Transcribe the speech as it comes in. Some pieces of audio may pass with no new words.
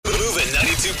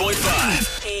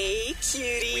92.5. Hey,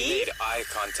 cutie. We made eye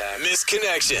contact.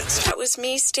 Misconnections. That was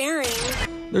me staring.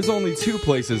 There's only two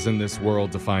places in this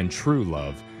world to find true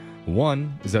love.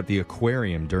 One is at the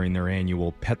aquarium during their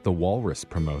annual Pet the Walrus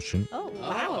promotion. Oh,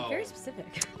 wow. Very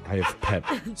specific. I have pet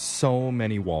so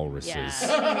many walruses.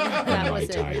 That my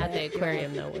wasn't time. at the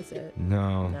aquarium, though, was it?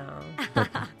 No, No. but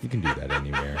you can do that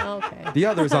anywhere. Okay. The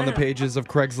other is on the pages of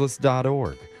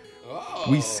Craigslist.org.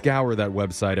 We scour that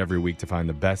website every week to find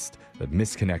the best that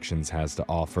Misconnections has to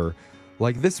offer.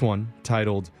 Like this one,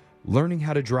 titled Learning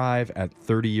How to Drive at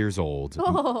 30 Years Old.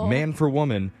 Man for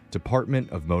Woman, Department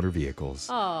of Motor Vehicles.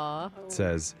 Aw. It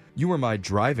says, you were my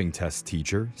driving test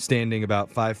teacher, standing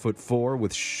about 5'4"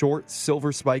 with short,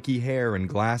 silver spiky hair and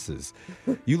glasses.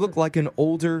 You look like an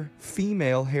older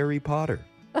female Harry Potter.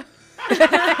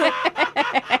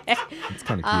 It's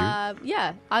kind of cute.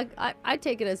 Yeah, I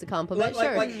take it as a compliment,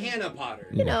 sure. Like Hannah Potter.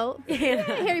 You know,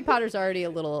 Harry Potter's already a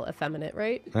little effeminate,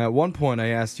 right? At one point, I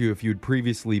asked you if you'd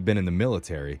previously been in the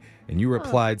military, and you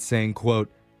replied saying, quote,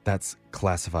 that's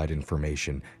classified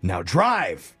information. Now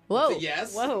drive! Whoa.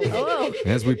 Yes. Whoa. Whoa.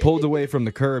 As we pulled away from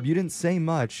the curb, you didn't say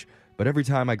much, but every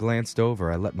time I glanced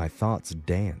over, I let my thoughts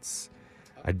dance.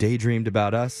 I daydreamed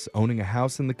about us owning a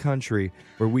house in the country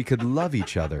where we could love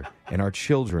each other and our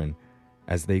children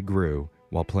as they grew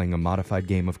while playing a modified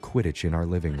game of Quidditch in our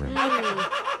living room.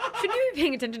 Shouldn't you be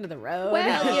paying attention to the road?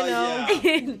 Well,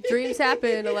 you know, dreams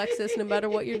happen, Alexis, no matter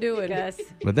what you're doing. Yes.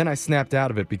 But then I snapped out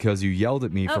of it because you yelled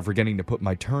at me for forgetting to put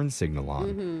my turn signal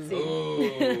on.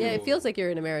 Yeah, it feels like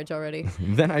you're in a marriage already.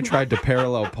 Then I tried to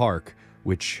parallel park,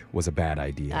 which was a bad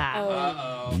idea.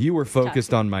 Uh-oh. You were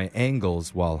focused on my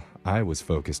angles while I was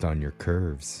focused on your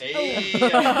curves. Hey,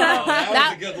 that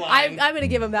was a good line. I'm going to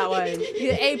give him that one.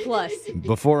 A+.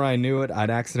 Before I knew it, I'd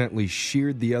accidentally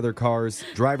sheared the other car's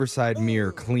driver's side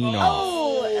mirror clean off.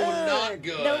 Oh, not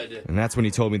good. And that's when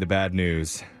he told me the bad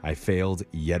news. I failed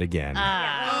yet again.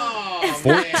 Oh,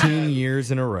 14 years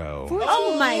in a row.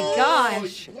 Oh my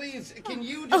gosh. Please, can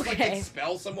you just Okay.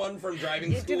 expel someone from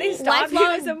driving school? Do they stop you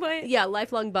at some point? Yeah,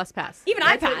 lifelong bus pass. Even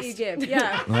I That's what you passed. give.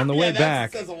 Yeah. On the way that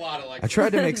back, says a lot, Alexis. I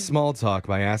tried to make small talk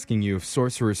by asking you if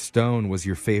Sorcerer's Stone was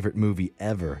your favorite movie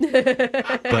ever.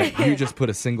 But you just put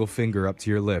a single finger up to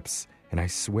your lips, and I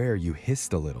swear you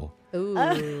hissed a little. Ooh.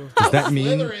 Does that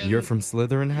mean Slytherin. you're from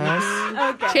Slytherin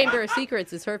House? Okay. Chamber of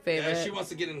Secrets is her Yeah, favorite. she wants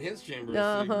to get in his chamber.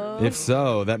 Uh-huh. If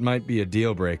so, that might be a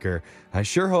deal breaker. I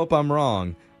sure hope I'm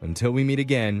wrong. Until we meet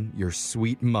again, your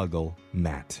sweet muggle,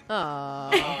 Matt.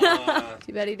 Aw.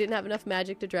 Too bad he didn't have enough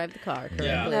magic to drive the car correctly.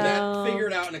 Yeah, No. figure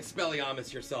it out and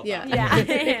Expelliarmus yourself. Yeah. out.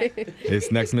 Yeah.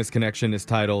 This next misconnection is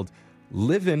titled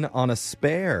Livin' on a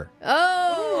Spare.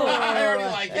 Oh. I already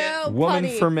like it. Oh, Woman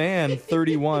punny. for man,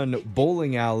 31,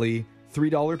 bowling alley,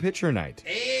 $3 pitcher night.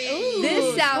 Hey,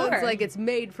 This sounds sure. like it's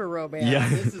made for romance. Yeah.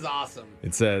 this is awesome.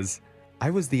 It says, I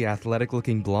was the athletic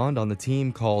looking blonde on the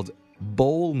team called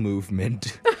Bowl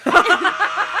Movement.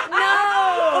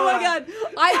 Oh my god.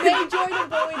 I may join a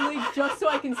bowling league just so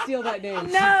I can steal that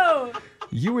name. No.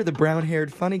 You were the brown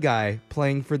haired funny guy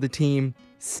playing for the team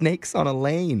Snakes on a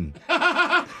Lane.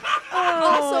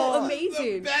 Also The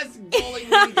amazing. best bowling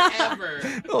league ever.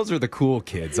 Those are the cool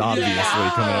kids, obviously,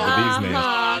 coming up with these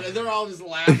names. They're all just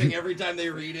laughing every time they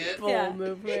read it. Bowl Yeah.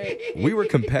 movement. We were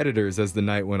competitors as the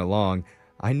night went along.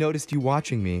 I noticed you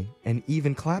watching me and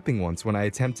even clapping once when I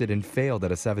attempted and failed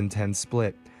at a 7-10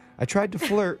 split. I tried to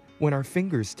flirt when our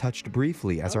fingers touched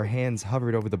briefly as our hands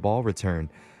hovered over the ball return.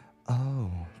 Oh,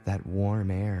 that warm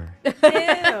air.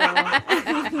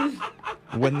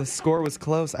 When the score was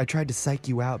close, I tried to psych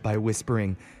you out by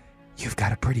whispering, you've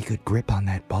got a pretty good grip on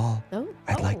that ball. Oh.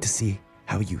 I'd like to see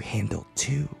how you handle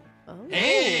two.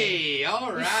 Hey,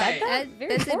 all right. that?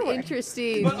 Very That's an forward.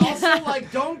 interesting. But also, like,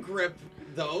 don't grip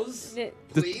those,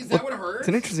 please. That would hurt. It's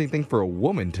an interesting thing for a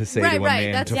woman to say Right, to a right,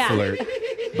 man that's- to yeah. flirt.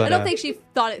 I But, don't think she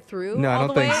thought it through. No, I all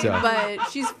don't the think way, so.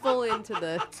 But she's full into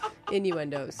the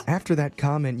innuendos. after that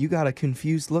comment, you got a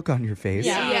confused look on your face.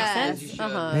 Yeah. Makes Yes. sense. You should.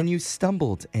 Uh-huh. Then you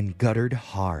stumbled and guttered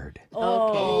hard.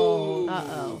 Oh.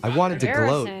 Uh-oh. I wanted to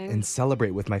gloat Embarrassing. and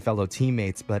celebrate with my fellow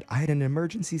teammates, but I had an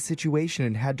emergency situation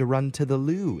and had to run to the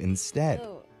loo instead.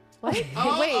 What? Wait.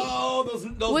 Oh, those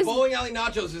Was- bowling alley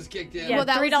nachos just kicked in. Yeah. Well,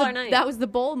 that was $3 the, night. that was the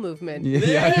bowl movement. Yeah.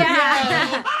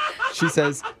 Yeah. She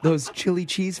says, those chili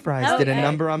cheese fries did a Okay.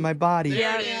 number on my body.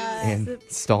 There it is. And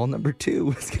stall number 2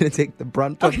 was going to take the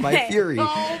brunt of my Okay. fury.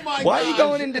 Oh my Why are you gosh.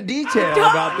 going into detail Don't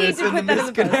about need this to in the put that in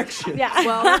the post. misconnection? Yeah.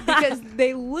 Well, because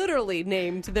they literally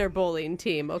named their bowling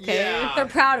team, okay? Yeah. They're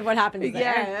proud of what happened there.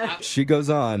 Yeah. She goes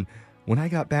on, when I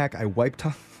got back, I wiped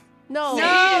off. No. See,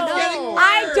 it's getting no. worse.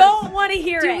 I don't want to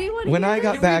hear Do it. we want to When hear I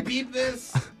got Can back, we beep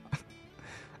this?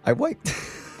 I wiped.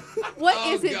 What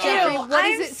is it, Jeffrey? What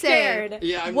does I'm it scared. say?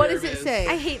 Yeah, I'm What does it nervous. say?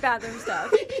 I hate bathroom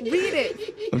stuff. Read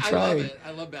it. I'm I love trying. it.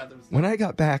 I love bathroom stuff. When I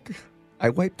got back, I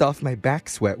wiped off my back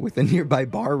sweat with a nearby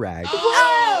bar rag.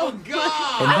 Oh,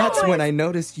 God. And that's when I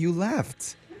noticed you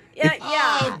left. Yeah,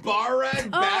 Oh, yeah. bar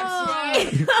rag,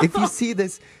 back sweat. If you see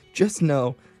this, just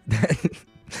know that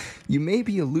you may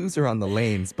be a loser on the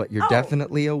lanes, but you're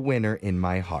definitely a winner in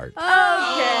my heart.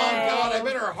 Oh, Okay. God, I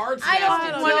bet her heart's I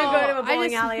nasty. don't want to go to a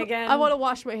bowling alley again. I want to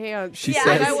wash my hands. She Yeah.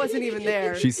 says, I wasn't even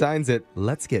there. she signs it,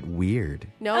 let's get weird.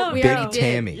 No, Oh, we no. already Big did.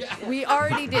 Tammy. Yeah. We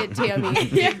already did, Tammy.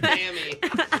 Big Tammy.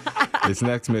 This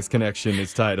next misconnection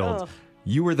is titled, Oh.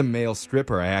 You were the male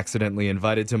stripper I accidentally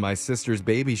invited to my sister's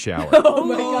baby shower. Oh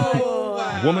my God. Oh,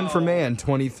 wow. Woman for man,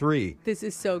 23. This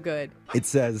is so good. It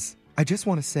says, I just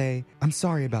want to say, I'm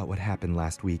sorry about what happened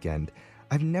last weekend.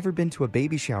 I've never been to a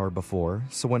baby shower before,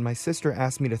 so when my sister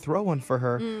asked me to throw one for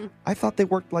her, I thought they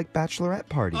worked like bachelorette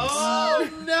parties. Oh,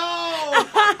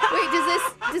 no.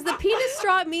 Wait, does the penis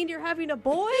straw mean you're having a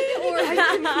boy, or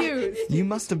I'm confused? You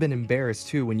must have been embarrassed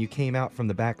too when you came out from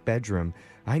the back bedroom.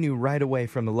 I knew right away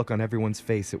from the look on everyone's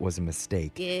face it was a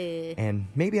mistake. Yeah. And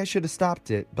maybe I should have stopped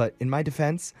it, but in my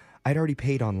defense, I'd already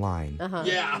paid online.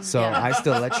 Yeah. So I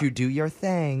still let you do your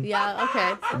thing Yeah,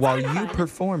 okay. while you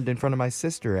performed in front of my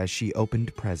sister as she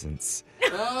opened presents.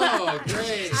 Oh,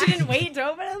 great. She didn't wait to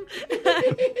open them?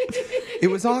 It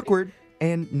was awkward,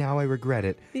 and now I regret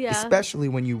it. Yeah. Especially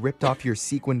when you ripped off your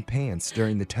sequin pants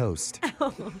during the toast. If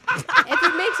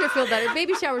it makes her feel better,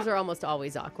 baby showers are almost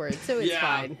always awkward, so it's Yeah.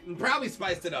 fine. Probably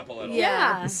spiced it up a little.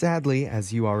 Yeah. Sadly,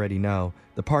 as you already know,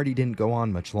 the party didn't go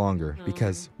on much longer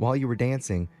because while you were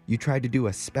dancing, you tried to do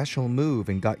a special move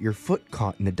and got your foot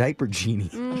caught in the diaper genie.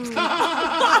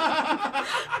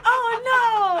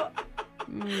 Oh,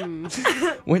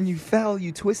 no. When you fell,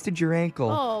 you twisted your ankle.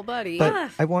 Oh, buddy.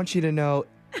 But I want you to know,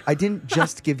 I didn't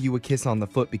just give you a kiss on the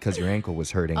foot because your ankle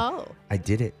was hurting. Oh. I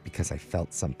did it because I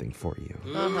felt something for you.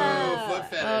 Ooh, foot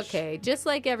fetish. Okay, just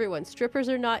like everyone, strippers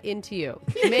are not into you,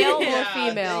 male Yeah, or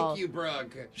female. Thank you,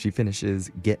 Brooke. She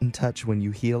finishes, get in touch when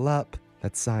you heal up.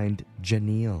 That's signed,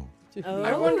 Janelle.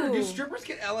 I wonder, do strippers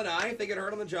get L&I if they get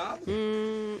hurt on the job?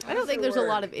 I don't think there's a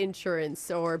lot of insurance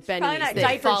or bennies Probably not that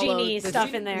diaper follow genie the-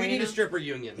 stuff in there. We you need know? a stripper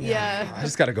union. Yeah. I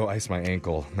just got to go ice my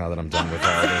ankle now that I'm done with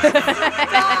all this.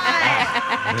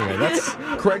 Anyway, that's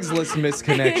Craigslist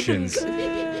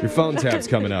Misconnections. Your phone tab's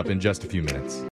coming up in just a few minutes.